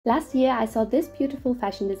Last year, I saw this beautiful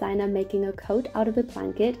fashion designer making a coat out of a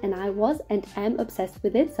blanket, and I was and am obsessed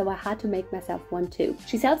with it, so I had to make myself one too.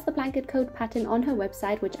 She sells the blanket coat pattern on her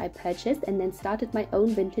website, which I purchased, and then started my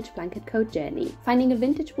own vintage blanket coat journey. Finding a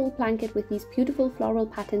vintage wool blanket with these beautiful floral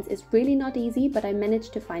patterns is really not easy, but I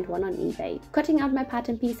managed to find one on eBay. Cutting out my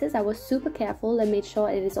pattern pieces, I was super careful and made sure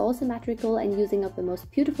it is all symmetrical and using up the most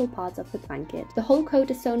beautiful parts of the blanket. The whole coat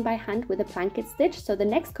is sewn by hand with a blanket stitch, so the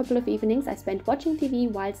next couple of evenings I spent watching TV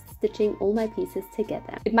while stitching all my pieces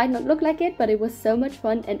together. It might not look like it, but it was so much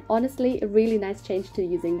fun and honestly a really nice change to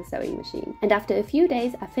using the sewing machine. And after a few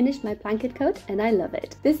days, I finished my blanket coat and I love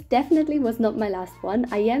it. This definitely was not my last one.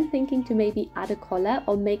 I am thinking to maybe add a collar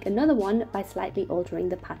or make another one by slightly altering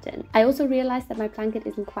the pattern. I also realized that my blanket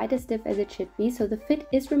isn't quite as stiff as it should be, so the fit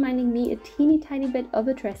is reminding me a teeny tiny bit of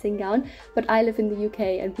a dressing gown, but I live in the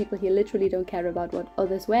UK and people here literally don't care about what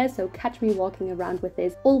others wear, so catch me walking around with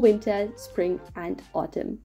this all winter, spring and autumn.